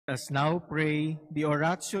us now pray the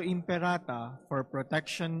Oratio Imperata for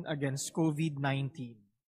protection against COVID-19.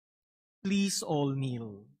 Please all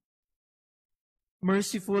kneel.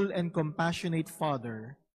 Merciful and compassionate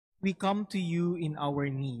Father, we come to you in our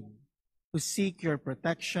need to seek your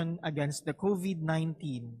protection against the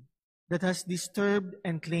COVID-19 that has disturbed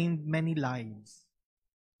and claimed many lives.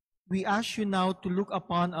 We ask you now to look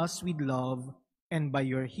upon us with love and by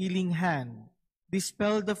your healing hand,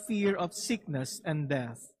 dispel the fear of sickness and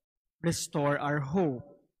death, restore our hope,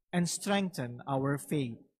 and strengthen our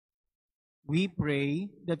faith. We pray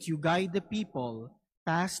that you guide the people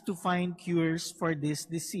tasked to find cures for this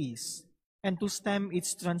disease and to stem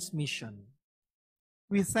its transmission.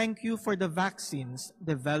 We thank you for the vaccines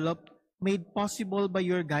developed, made possible by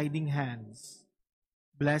your guiding hands.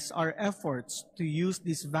 Bless our efforts to use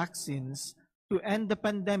these vaccines to end the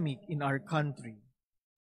pandemic in our country.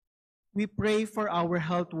 We pray for our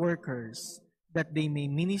health workers that they may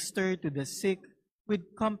minister to the sick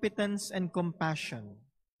with competence and compassion.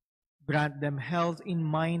 Grant them health in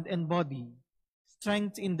mind and body,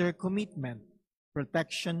 strength in their commitment,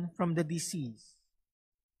 protection from the disease.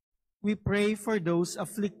 We pray for those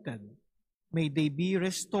afflicted. May they be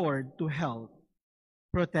restored to health.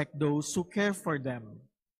 Protect those who care for them.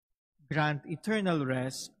 Grant eternal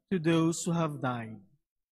rest to those who have died.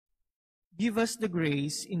 Give us the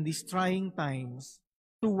grace in these trying times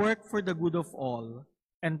to work for the good of all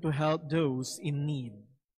and to help those in need.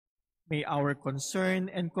 May our concern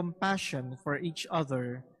and compassion for each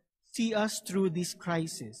other see us through this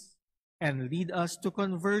crisis and lead us to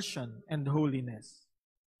conversion and holiness.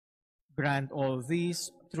 Grant all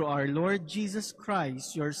this through our Lord Jesus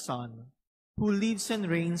Christ, your Son, who lives and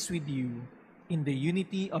reigns with you in the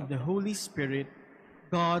unity of the Holy Spirit,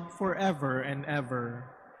 God forever and ever.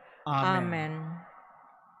 Amen. Amen.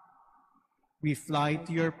 We fly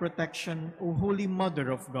to your protection, O Holy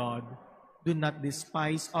Mother of God. Do not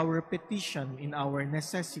despise our petition in our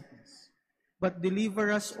necessities, but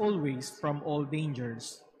deliver us always from all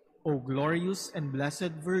dangers, O glorious and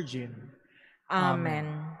blessed Virgin.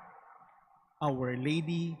 Amen. Our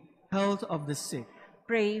Lady, health of the sick,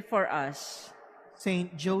 Pray for us.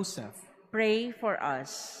 Saint Joseph, Pray for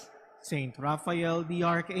us. Saint Raphael the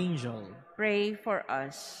Archangel, Pray for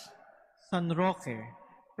us. San Roque,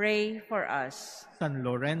 Pray for us. San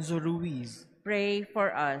Lorenzo Ruiz, Pray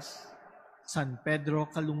for us. San Pedro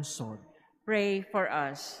Calungsod, Pray for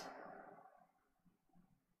us.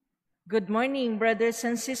 Good morning, brothers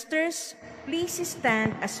and sisters. Please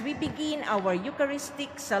stand as we begin our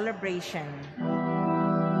Eucharistic celebration.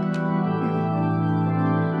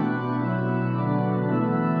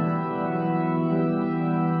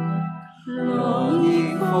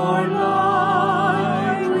 Longing for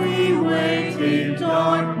light, we wait in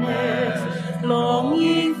darkness.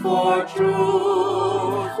 Longing for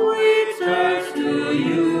truth, we turn to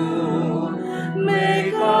you.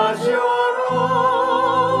 Make us your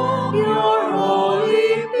own, your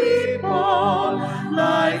holy people,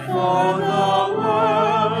 light for the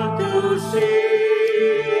world to see.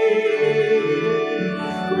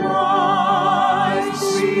 Christ,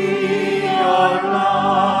 be our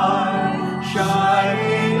light, shine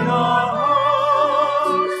in our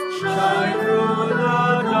hearts, shine through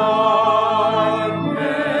the darkness.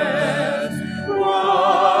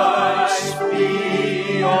 Christ,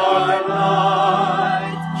 be our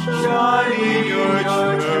light, shine in your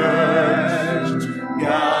church,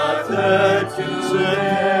 gathered today.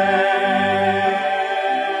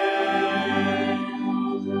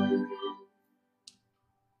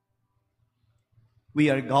 We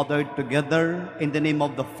are gathered together in the name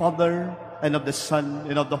of the Father, and of the Son,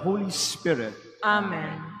 and of the Holy Spirit. Amen.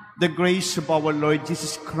 The grace of our Lord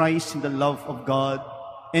Jesus Christ and the love of God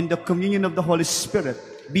and the communion of the Holy Spirit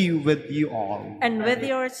be with you all. And with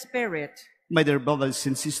your spirit. My dear brothers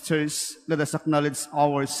and sisters, let us acknowledge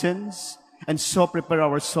our sins and so prepare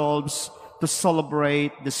ourselves to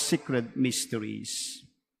celebrate the sacred mysteries.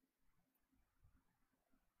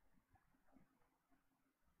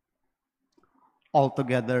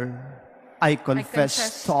 Altogether, I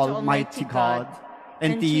confess to Almighty God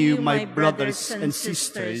and to you, my brothers and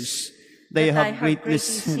sisters, that I have greatly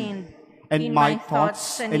sinned in my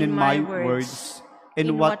thoughts and in my words,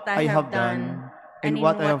 in what I have done and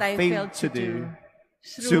what I have failed to do,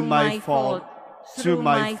 through my fault, through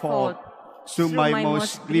my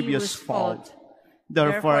most grievous fault.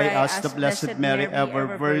 Therefore I ask the Blessed Mary,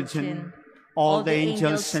 ever Virgin, all the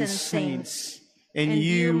angels and saints, and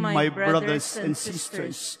you, my brothers and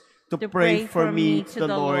sisters, to pray for me to the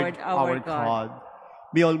Lord our God.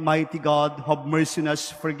 May Almighty God have mercy on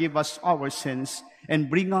us, forgive us our sins, and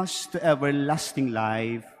bring us to everlasting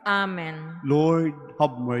life. Amen. Lord,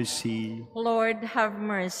 have mercy. Lord, have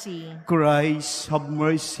mercy. Christ, have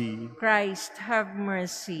mercy. Christ, have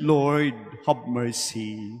mercy. Lord, have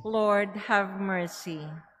mercy. Lord, have mercy.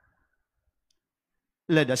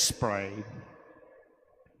 Let us pray.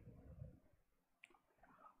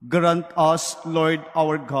 Grant us, Lord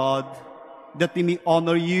our God, that we may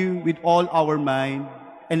honor you with all our mind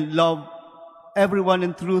and love everyone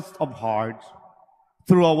in truth of heart.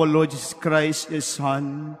 Through our Lord Jesus Christ, His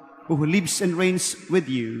Son, who lives and reigns with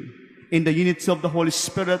you in the unity of the Holy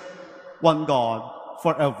Spirit, one God,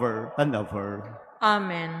 forever and ever.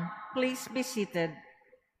 Amen. Please be seated.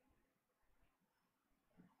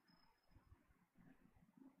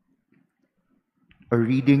 A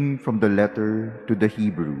reading from the letter to the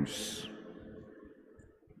Hebrews.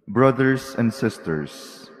 Brothers and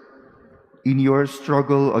sisters, in your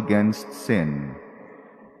struggle against sin,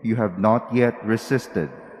 you have not yet resisted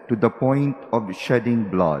to the point of shedding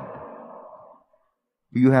blood.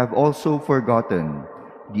 You have also forgotten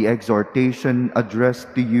the exhortation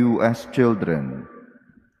addressed to you as children.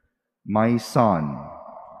 My son,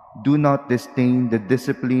 do not disdain the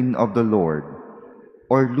discipline of the Lord,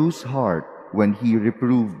 or lose heart when he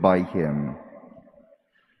reproved by him.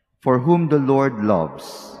 For whom the Lord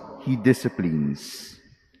loves, he disciplines.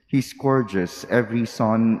 He scourges every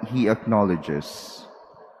son he acknowledges.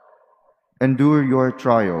 Endure your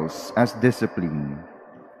trials as discipline.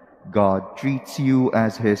 God treats you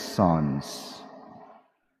as his sons.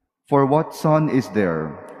 For what son is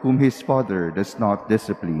there whom his father does not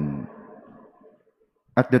discipline?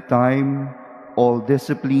 At the time, all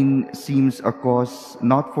discipline seems a cause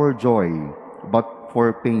not for joy, but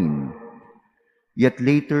for pain. Yet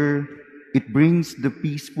later, it brings the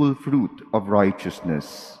peaceful fruit of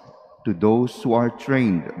righteousness to those who are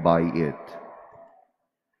trained by it.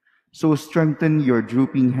 So strengthen your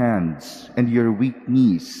drooping hands and your weak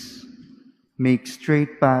knees. Make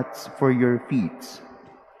straight paths for your feet,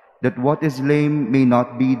 that what is lame may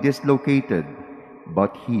not be dislocated,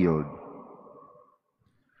 but healed.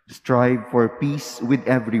 Strive for peace with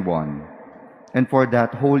everyone, and for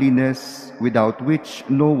that holiness without which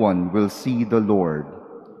no one will see the Lord.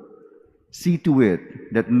 See to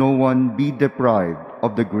it that no one be deprived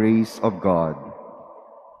of the grace of God,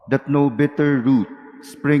 that no bitter root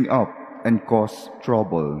spring up and cause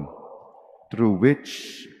trouble, through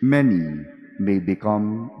which many may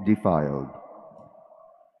become defiled.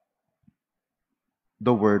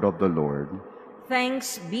 The word of the Lord.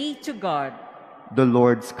 Thanks be to God. The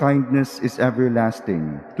Lord's kindness is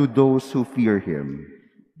everlasting to those who fear him.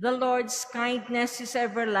 The Lord's kindness is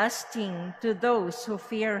everlasting to those who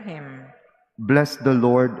fear him. Bless the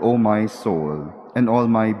Lord, O my soul, and all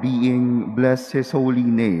my being, bless his holy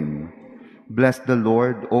name. Bless the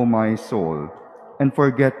Lord, O my soul, and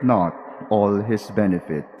forget not all his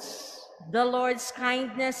benefits. The Lord's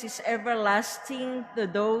kindness is everlasting to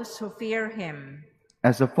those who fear him.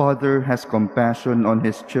 As a father has compassion on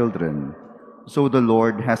his children, so the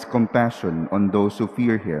Lord has compassion on those who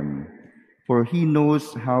fear him. For he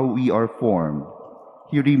knows how we are formed.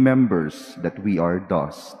 He remembers that we are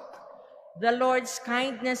dust. The Lord's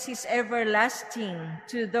kindness is everlasting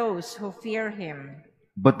to those who fear him.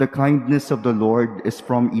 But the kindness of the Lord is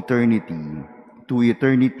from eternity to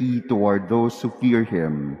eternity toward those who fear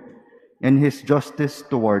him, and his justice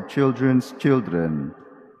toward children's children,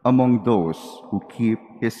 among those who keep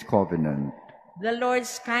his covenant. The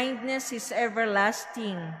Lord's kindness is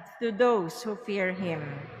everlasting to those who fear him.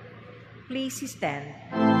 Please stand.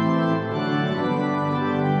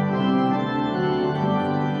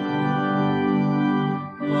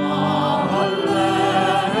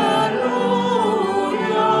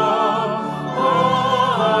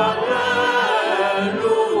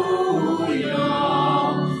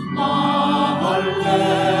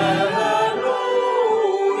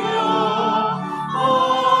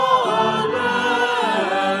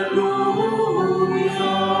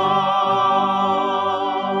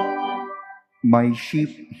 My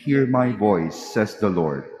sheep hear my voice, says the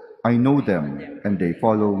Lord. I know them, and they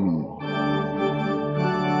follow me.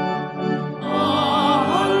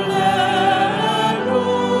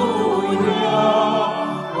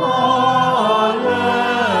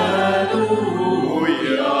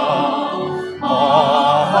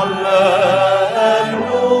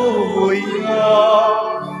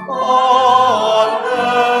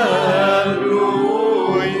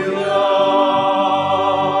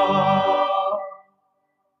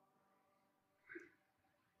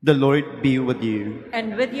 The Lord be with you.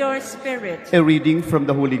 And with your spirit. A reading from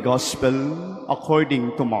the Holy Gospel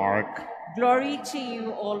according to Mark. Glory to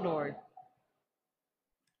you, O Lord.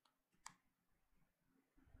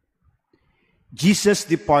 Jesus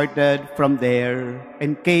departed from there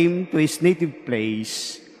and came to his native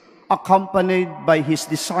place, accompanied by his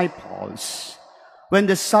disciples. When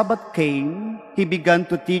the Sabbath came, he began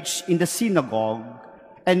to teach in the synagogue,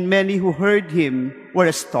 and many who heard him were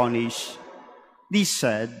astonished. They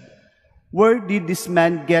said, "Where did this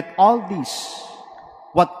man get all this?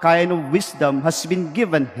 What kind of wisdom has been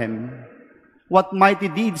given him? What mighty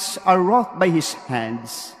deeds are wrought by his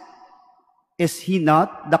hands? Is he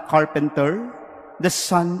not the carpenter, the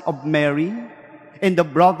son of Mary, and the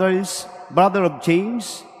brother of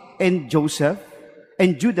James, and Joseph,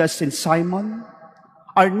 and Judas, and Simon?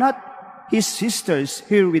 Are not his sisters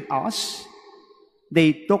here with us?"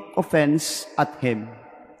 They took offense at him.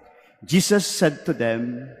 Jesus said to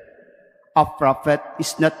them, "A prophet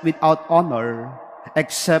is not without honor,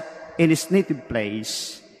 except in his native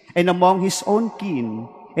place, and among his own kin,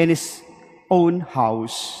 and his own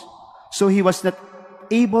house." So he was not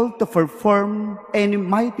able to perform any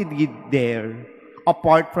mighty deed there,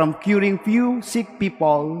 apart from curing few sick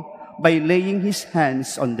people by laying his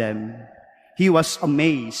hands on them. He was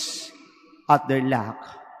amazed at their lack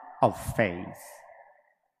of faith.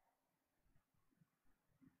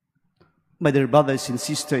 My dear brothers and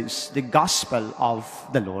sisters, the gospel of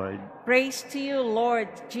the Lord. Praise to you, Lord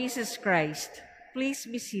Jesus Christ. Please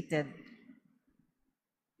be seated.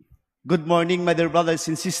 Good morning, my dear brothers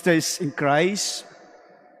and sisters in Christ.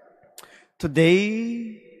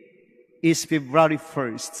 Today is February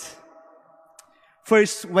 1st,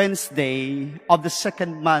 first Wednesday of the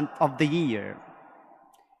second month of the year.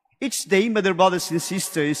 Each day, my dear brothers and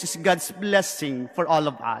sisters, is God's blessing for all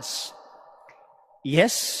of us.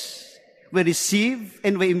 Yes, we receive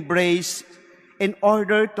and we embrace in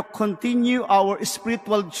order to continue our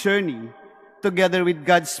spiritual journey together with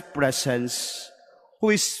God's presence,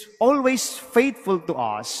 who is always faithful to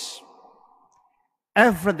us.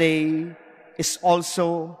 Every day is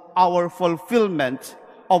also our fulfillment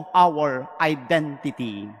of our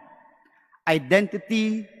identity.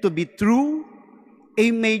 Identity to be true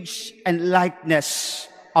image and likeness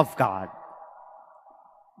of God.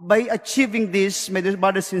 By achieving this, my dear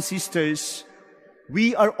brothers and sisters,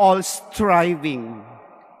 we are all striving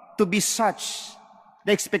to be such,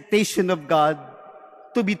 the expectation of God,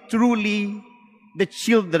 to be truly the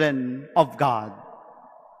children of God,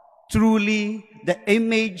 truly the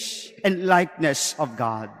image and likeness of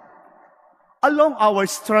God. Along our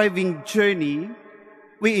striving journey,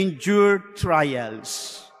 we endure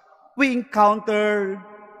trials. We encounter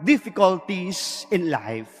difficulties in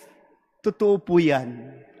life. Totoo po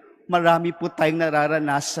yan. Marami po tayong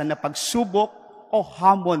nararanasan na pagsubok o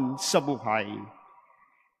hamon sa buhay.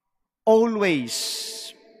 Always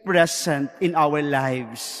present in our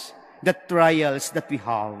lives the trials that we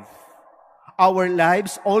have. Our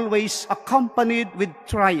lives always accompanied with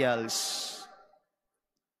trials.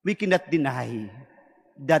 We cannot deny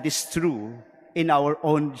that is true in our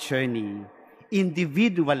own journey.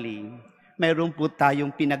 Individually, mayroon po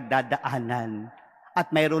tayong pinagdadaanan at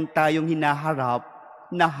mayroon tayong hinaharap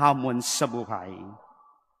na hamon sa buhay.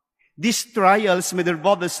 These trials, my dear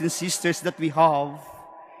brothers and sisters, that we have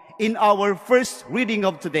in our first reading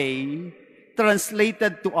of today,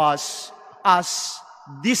 translated to us as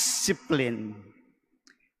discipline.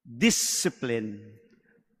 Discipline.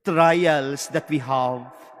 Trials that we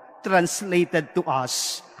have translated to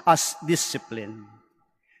us as discipline.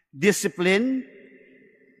 Discipline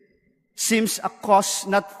seems a cause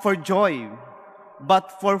not for joy,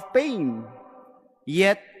 but for pain.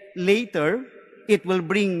 Yet later, it will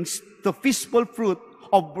bring the peaceful fruit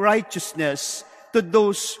of righteousness to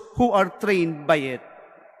those who are trained by it.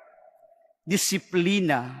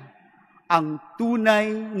 Disiplina ang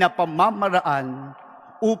tunay na pamamaraan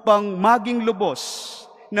upang maging lubos,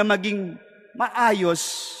 na maging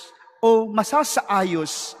maayos o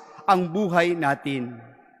masasaayos ang buhay natin.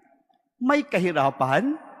 May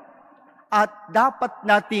kahirapan at dapat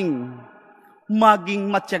nating maging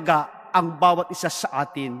matyaga ang bawat isa sa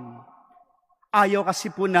atin. Ayaw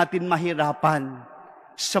kasi po natin mahirapan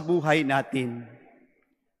sa buhay natin.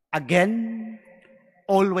 Again,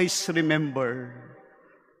 always remember,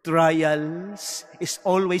 trials is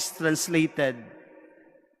always translated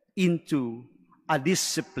into a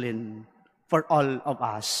discipline for all of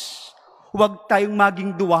us. Huwag tayong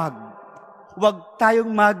maging duwag. Huwag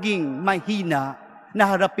tayong maging mahina na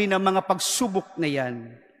harapin ang mga pagsubok na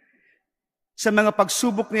yan. Sa mga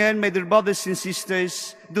pagsubok na yan, my dear brothers and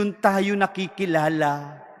sisters, doon tayo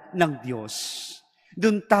nakikilala ng Diyos.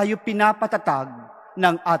 Doon tayo pinapatatag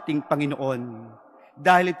ng ating Panginoon.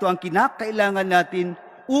 Dahil ito ang kinakailangan natin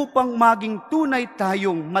upang maging tunay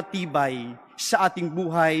tayong matibay sa ating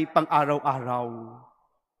buhay pang-araw-araw.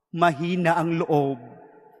 Mahina ang loob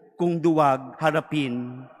kung duwag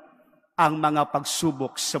harapin ang mga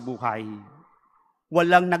pagsubok sa buhay.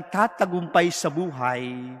 Walang nagtatagumpay sa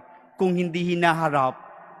buhay kung hindi hinaharap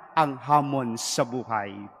ang hamon sa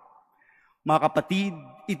buhay. Mga kapatid,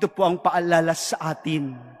 ito po ang paalala sa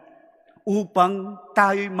atin upang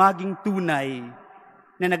tayo'y maging tunay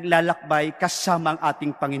na naglalakbay kasama ang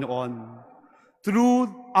ating Panginoon. Through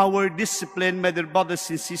our discipline, my dear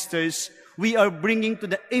brothers and sisters, we are bringing to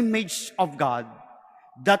the image of God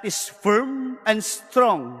that is firm and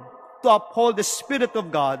strong to uphold the Spirit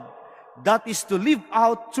of God, that is to live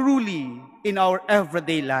out truly in our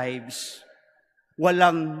everyday lives.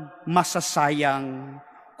 Walang masasayang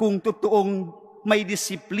kung totoong may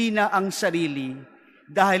disiplina ang sarili,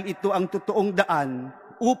 dahil ito ang totoong daan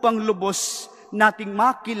upang lubos nating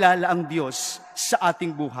makilala ang Diyos sa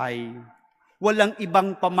ating buhay. Walang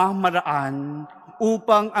ibang pamamaraan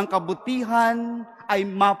upang ang kabutihan ay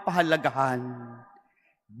mapahalagahan.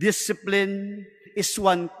 Discipline is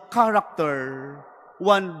one character,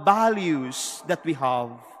 one values that we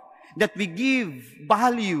have, that we give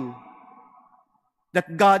value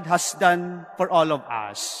that God has done for all of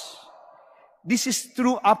us. This is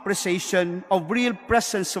true appreciation of real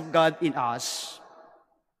presence of God in us.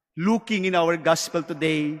 Looking in our gospel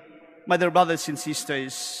today, my dear brothers and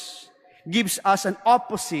sisters, gives us an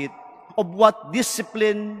opposite of what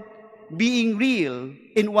discipline, being real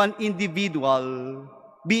in one individual,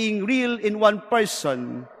 being real in one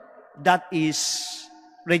person, that is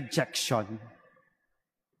rejection.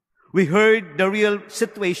 We heard the real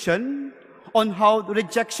situation on how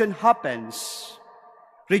rejection happens.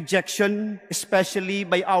 Rejection, especially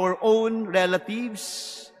by our own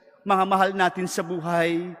relatives, mga mahal natin sa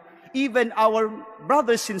buhay, even our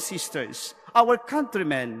brothers and sisters, our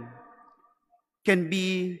countrymen, can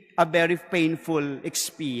be a very painful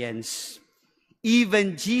experience.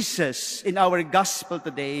 Even Jesus in our gospel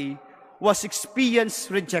today was experienced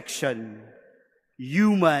rejection,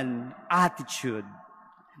 human attitude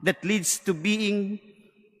that leads to being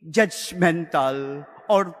judgmental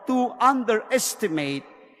or to underestimate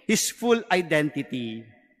his full identity.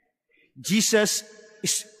 Jesus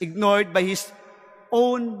is ignored by his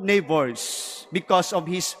own neighbors because of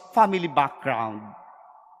his family background.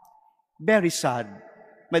 Very sad,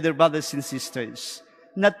 my dear brothers and sisters,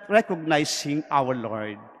 not recognizing our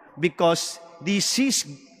Lord because they see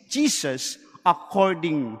Jesus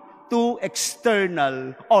according to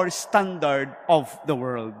external or standard of the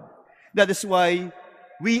world. That is why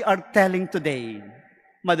we are telling today,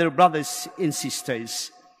 my dear brothers and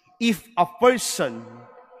sisters, if a person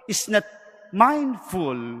is not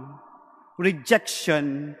mindful,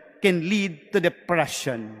 rejection can lead to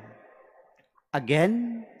depression.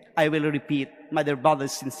 Again, I will repeat, my dear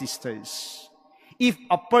brothers and sisters. If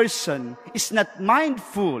a person is not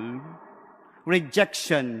mindful,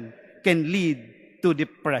 rejection can lead to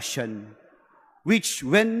depression, which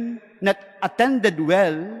when not attended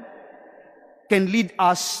well, can lead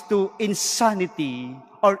us to insanity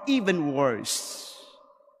or even worse.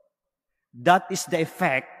 That is the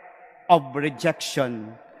effect of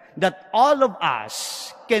rejection that all of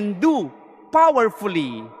us can do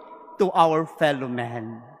powerfully to our fellow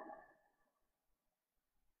man.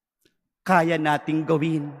 Kaya nating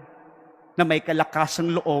gawin na may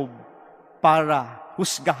kalakasang loob para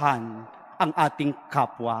husgahan ang ating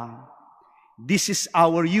kapwa. This is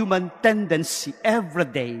our human tendency every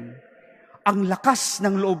day. Ang lakas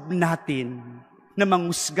ng loob natin na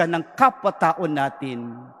manghusga ng kapwa-tao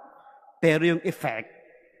natin, pero yung effect,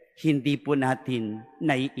 hindi po natin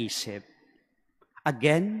naiisip.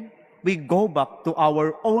 Again, we go back to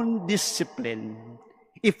our own discipline.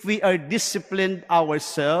 If we are disciplined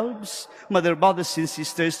ourselves, mother, brothers, and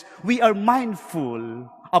sisters, we are mindful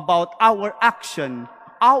about our action,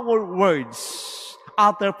 our words,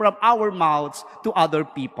 utter from our mouths to other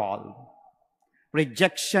people.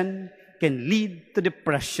 Rejection can lead to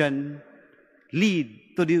depression, lead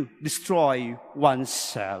to destroy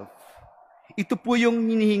oneself. Ito po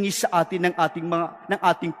yung hinihingi sa atin ng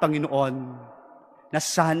ating Panginoon, na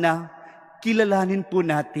sana kilalanin po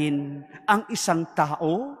natin ang isang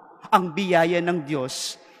tao, ang biyaya ng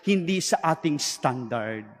Diyos, hindi sa ating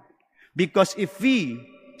standard. Because if we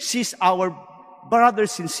see our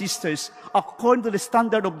brothers and sisters according to the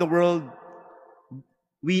standard of the world,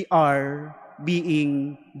 we are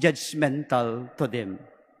being judgmental to them.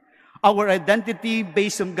 Our identity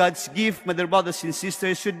based on God's gift, my dear brothers and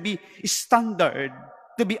sisters, should be standard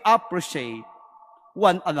to be appreciate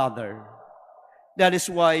one another. That is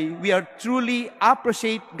why we are truly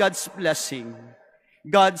appreciate God's blessing.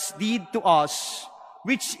 God's deed to us,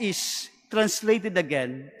 which is translated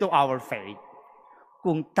again to our faith.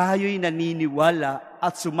 Kung tayo'y naniniwala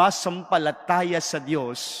at sumasampalataya sa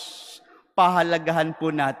Diyos, pahalagahan po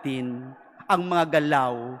natin ang mga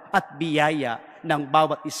galaw at biyaya ng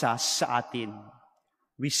bawat isa sa atin.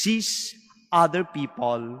 We sees other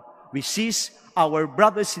people, we sees our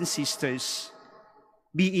brothers and sisters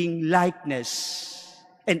being likeness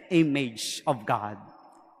and image of God.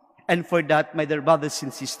 And for that, my dear brothers and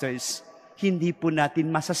sisters, hindi po natin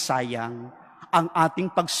masasayang ang ating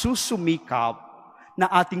pagsusumikap na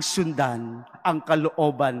ating sundan ang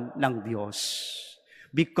kalooban ng Diyos.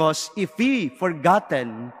 Because if we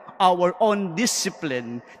forgotten our own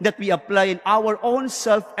discipline that we apply in our own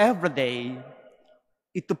self every day,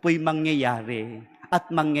 ito po'y mangyayari at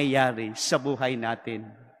mangyayari sa buhay natin.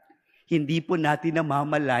 Hindi po natin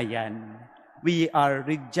namamalayan. We are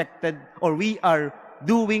rejected or we are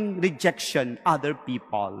doing rejection other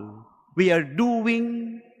people. We are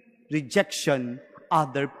doing rejection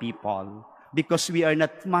other people because we are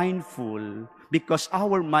not mindful, because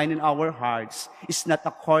our mind and our hearts is not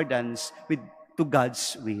accordance with to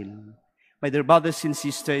God's will. My dear brothers and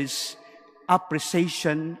sisters,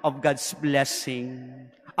 appreciation of God's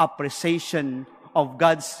blessing, appreciation of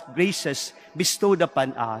God's graces bestowed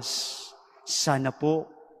upon us. Sana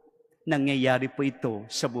po, nangyayari po ito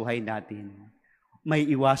sa buhay natin. May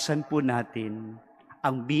iwasan po natin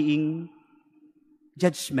ang being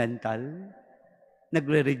judgmental,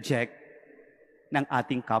 nagre-reject ng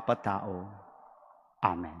ating kapatao.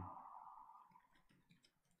 Amen.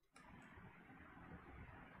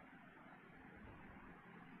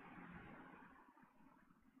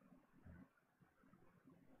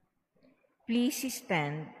 Please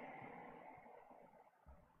stand.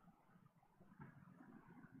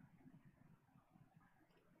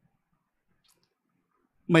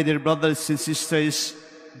 My dear brothers and sisters,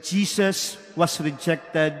 Jesus was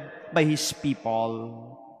rejected by His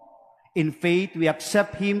people. In faith, we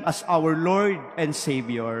accept Him as our Lord and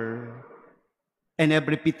Savior. And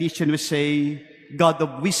every petition we say, God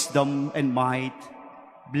of wisdom and might,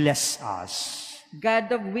 bless us.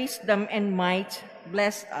 God of wisdom and might,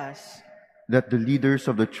 bless us. That the leaders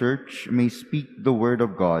of the Church may speak the word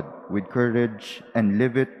of God with courage and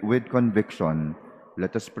live it with conviction.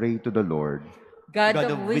 Let us pray to the Lord. God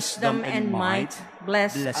of wisdom and might,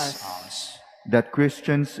 bless us. That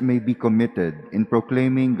Christians may be committed in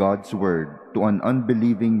proclaiming God's word to an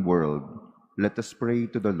unbelieving world. Let us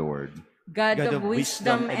pray to the Lord. God of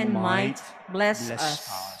wisdom and might, bless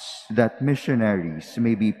us. That missionaries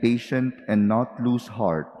may be patient and not lose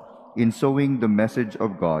heart in sowing the message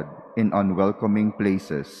of God in unwelcoming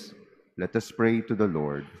places. Let us pray to the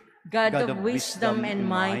Lord. God of wisdom and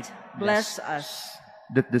might, bless us.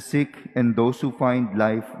 That the sick and those who find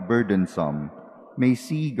life burdensome may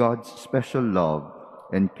see God's special love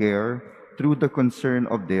and care through the concern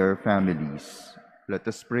of their families. Let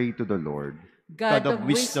us pray to the Lord. God of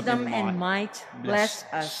wisdom and might, bless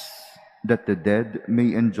us. That the dead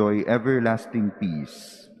may enjoy everlasting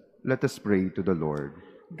peace. Let us pray to the Lord.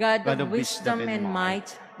 God of wisdom and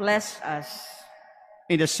might, bless us.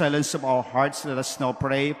 In the silence of our hearts, let us now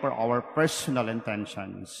pray for our personal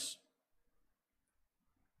intentions.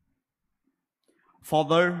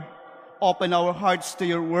 Father, open our hearts to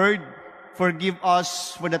your word. Forgive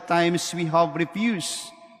us for the times we have refused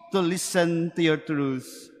to listen to your truth.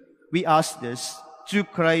 We ask this through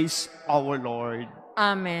Christ our Lord.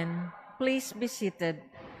 Amen. Please be seated.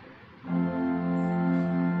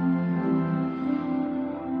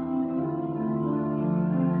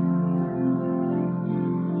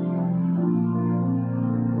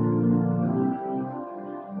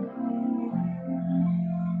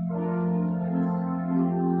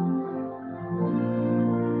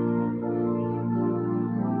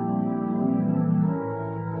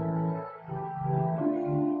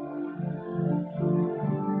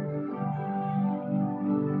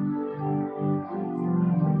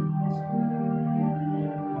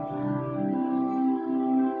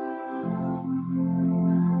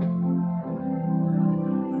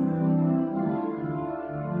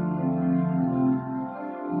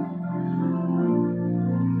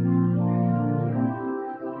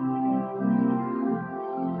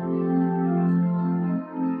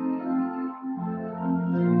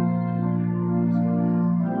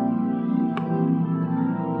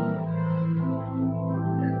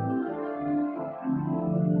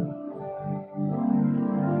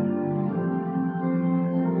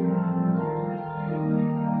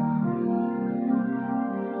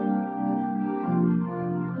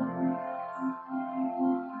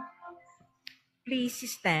 Please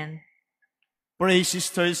stand. Pray,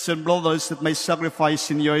 sisters and brothers, that my sacrifice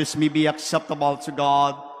and yours may be acceptable to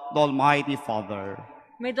God, the Almighty Father.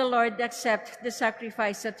 May the Lord accept the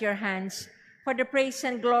sacrifice at your hands for the praise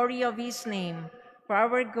and glory of his name, for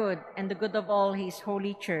our good and the good of all his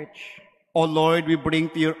holy church. O Lord, we bring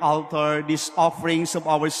to your altar these offerings of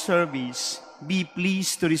our service. Be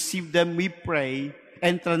pleased to receive them, we pray,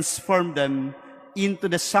 and transform them into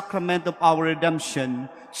the sacrament of our redemption,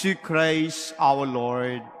 through Christ our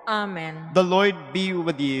Lord. Amen. The Lord be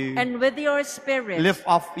with you. And with your spirit. Lift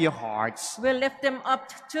up your hearts. We lift them up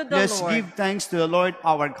to the Let's Lord. give thanks to the Lord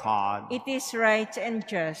our God. It is right and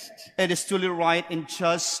just. It is truly right and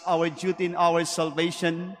just, our duty and our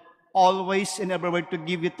salvation, always and everywhere to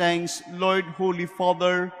give you thanks, Lord, Holy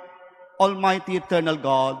Father, Almighty Eternal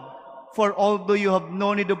God. For although you have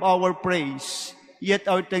no need of our praise, yet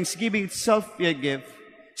our thanksgiving itself be a gift,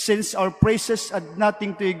 since our praises add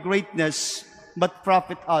nothing to your greatness, but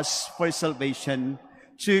profit us for salvation,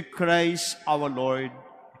 through Christ our Lord.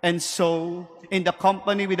 And so, in the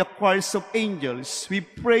company with the choirs of angels, we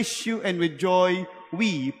praise you, and with joy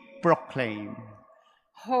we proclaim.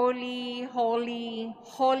 Holy, holy,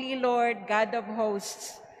 holy Lord, God of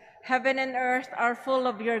hosts, heaven and earth are full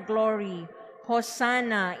of your glory.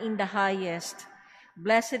 Hosanna in the highest.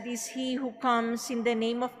 Blessed is he who comes in the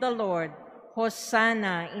name of the Lord.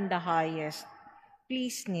 Hosanna in the highest.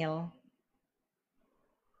 Please kneel.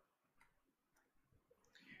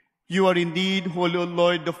 You are indeed holy, O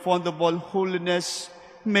Lord, the fount of all holiness.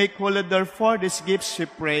 Make holy therefore these gifts, we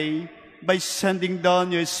pray, by sending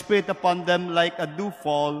down your Spirit upon them like a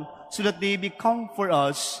dewfall, so that they become for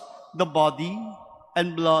us the body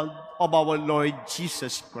and blood of our Lord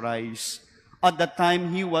Jesus Christ. At the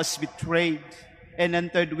time he was betrayed and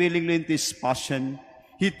entered willingly into his passion,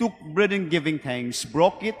 he took bread and giving thanks,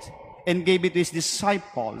 broke it, and gave it to his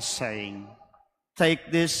disciples, saying,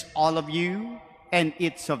 "Take this, all of you, and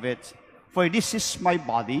eat of it, for this is my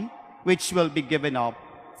body, which will be given up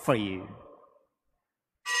for you."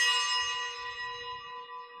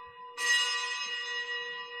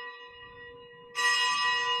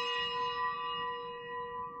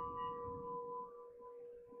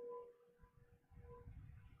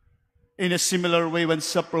 In a similar way, when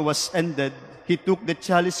supper was ended, he took the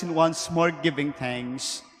chalice and once more giving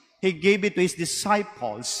thanks, he gave it to his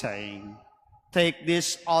disciples, saying, "Take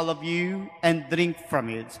this, all of you, and drink from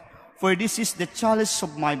it, for this is the chalice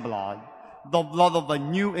of my blood, the blood of a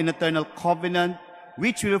new and eternal covenant,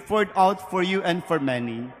 which will be poured out for you and for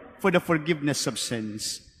many, for the forgiveness of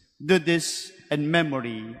sins. Do this in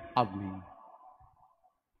memory of me."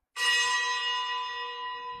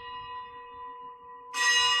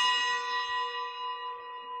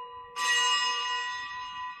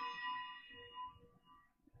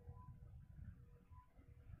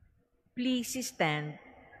 Please stand.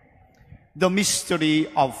 The mystery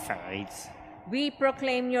of faith. We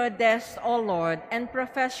proclaim your death, O Lord, and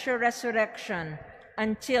profess your resurrection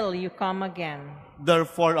until you come again.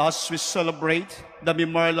 Therefore, as we celebrate the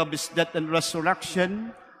memorial of his death and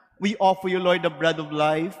resurrection, we offer you, Lord, the bread of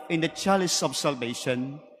life and the chalice of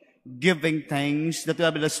salvation, giving thanks that you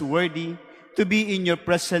have made us worthy to be in your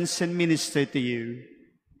presence and minister to you.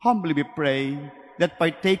 Humbly we pray that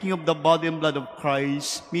partaking of the body and blood of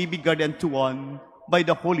Christ may be guarded unto one by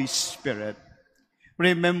the Holy Spirit.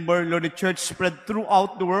 Remember, Lord, the church spread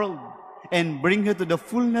throughout the world, and bring her to the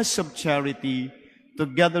fullness of charity,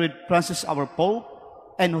 together with Francis our Pope,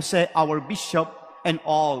 and Jose our Bishop, and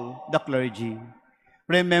all the clergy.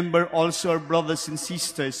 Remember also our brothers and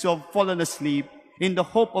sisters who have fallen asleep in the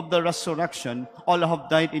hope of the resurrection, all who have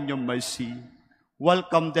died in your mercy.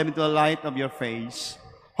 Welcome them into the light of your face.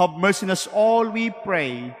 Have mercy on us all, we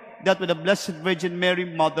pray, that with the Blessed Virgin Mary,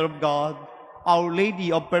 Mother of God, Our Lady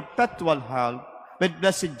of Perpetual Help, with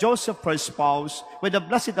Blessed Joseph, her spouse, with the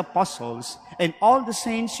blessed apostles, and all the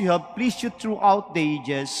saints you have pleased you throughout the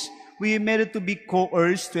ages, we merit to be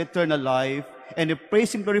co-heirs to eternal life, and to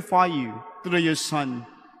praise and glorify you through your Son,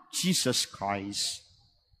 Jesus Christ.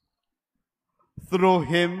 Through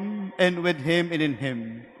him, and with him, and in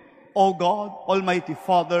him, O God, Almighty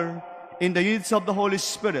Father, in the unity of the Holy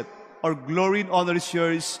Spirit, our glory and honor is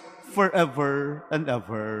yours forever and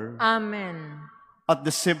ever. Amen. At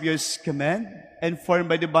the Savior's command, and formed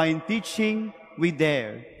by divine teaching, we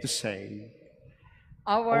dare to say,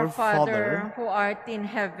 Our Father, who art in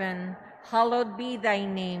heaven, hallowed be thy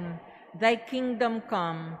name. Thy kingdom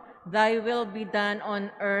come, thy will be done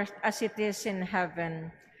on earth as it is in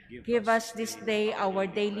heaven. Give us this day our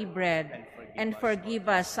daily bread, and forgive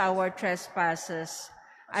us our trespasses,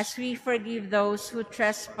 as we forgive those who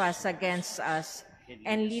trespass against us.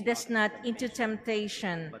 And lead us not into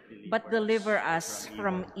temptation, but deliver us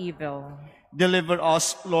from evil. Deliver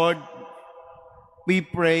us, Lord, we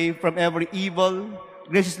pray, from every evil.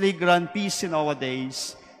 Graciously grant peace in our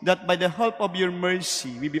days, that by the help of your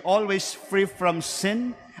mercy we be always free from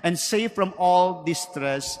sin and safe from all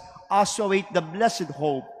distress, as we await the blessed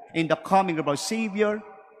hope in the coming of our Savior,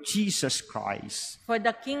 Jesus Christ. For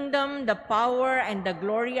the kingdom, the power, and the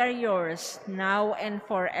glory are yours, now and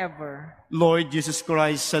forever. Lord Jesus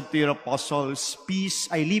Christ said to your apostles, "Peace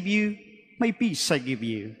I leave you, my peace I give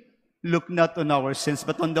you. Look not on our sins,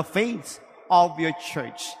 but on the faith of your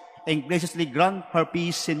church, and graciously grant her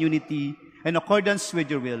peace and unity in accordance with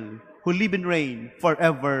your will, who live and reign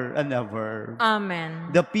forever and ever." Amen.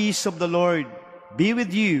 The peace of the Lord be with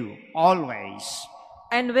you always.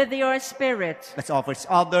 And with your spirit. Let's offer each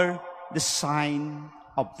other the sign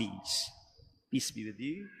of peace. Peace be with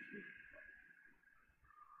you.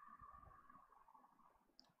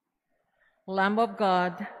 Lamb of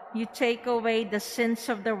God, you take away the sins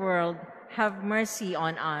of the world, have mercy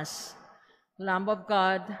on us. Lamb of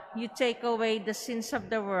God, you take away the sins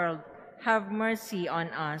of the world, have mercy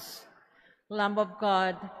on us. Lamb of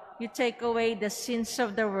God, you take away the sins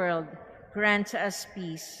of the world, grant us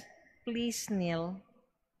peace. Please kneel.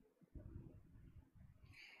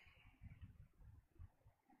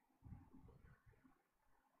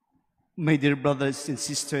 My dear brothers and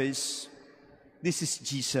sisters, this is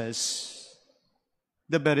Jesus,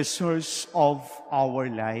 the very source of our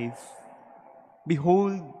life.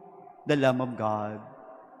 Behold the Lamb of God.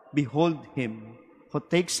 Behold him who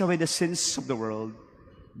takes away the sins of the world.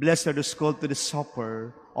 Blessed are those called to the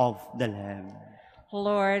supper of the Lamb.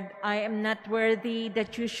 Lord, I am not worthy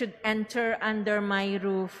that you should enter under my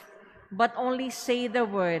roof, but only say the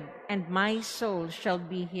word, and my soul shall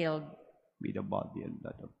be healed. Be the body and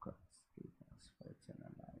blood of Christ.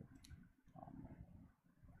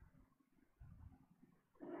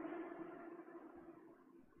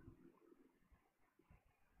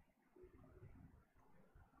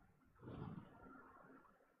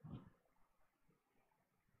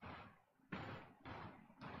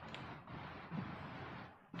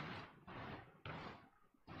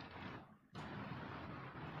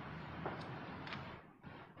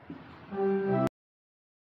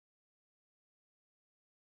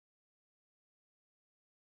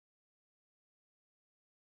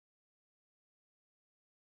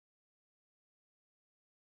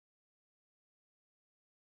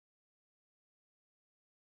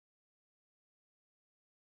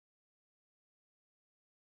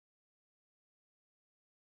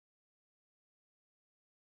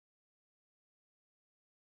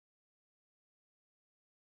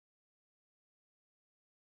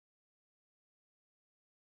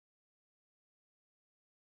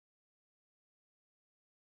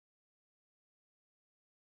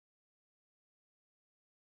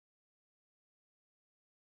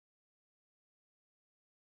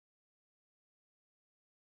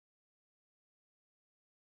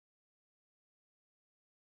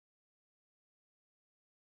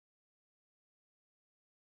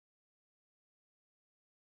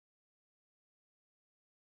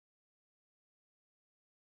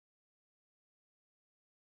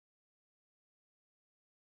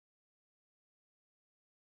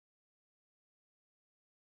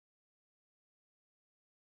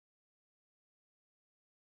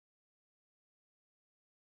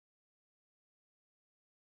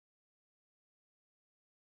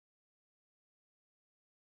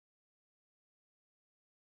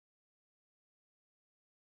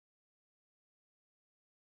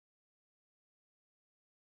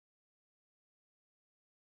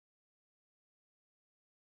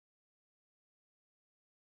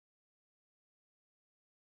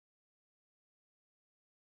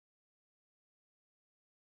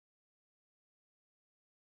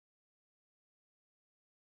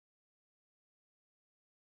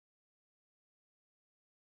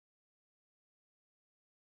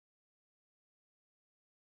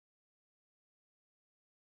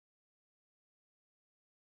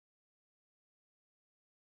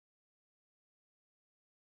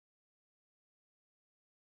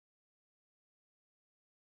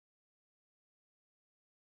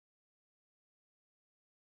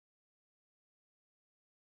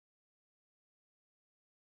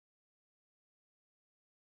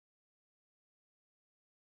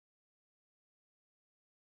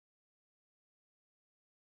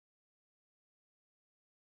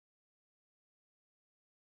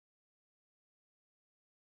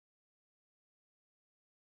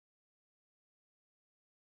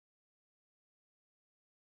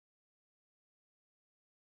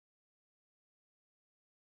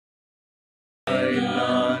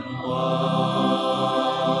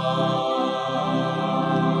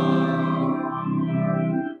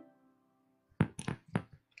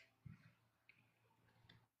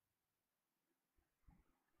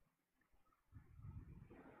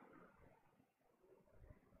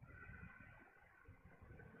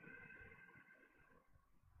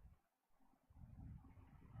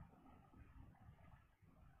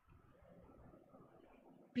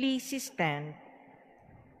 Please stand.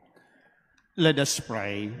 Let us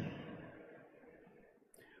pray.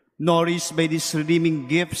 Nourished by these redeeming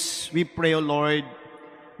gifts, we pray, O Lord,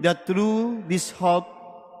 that through this hope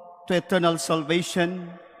to eternal salvation,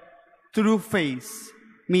 through faith,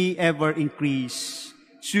 may ever increase.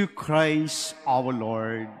 Through Christ our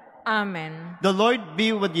Lord. Amen. The Lord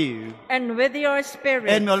be with you. And with your spirit.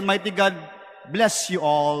 And Almighty God bless you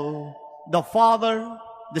all, the Father,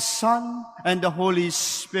 the Son, and the Holy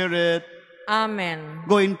Spirit. Amen.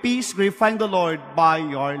 Go in peace, glorifying the Lord by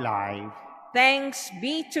your life. Thanks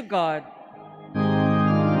be to God.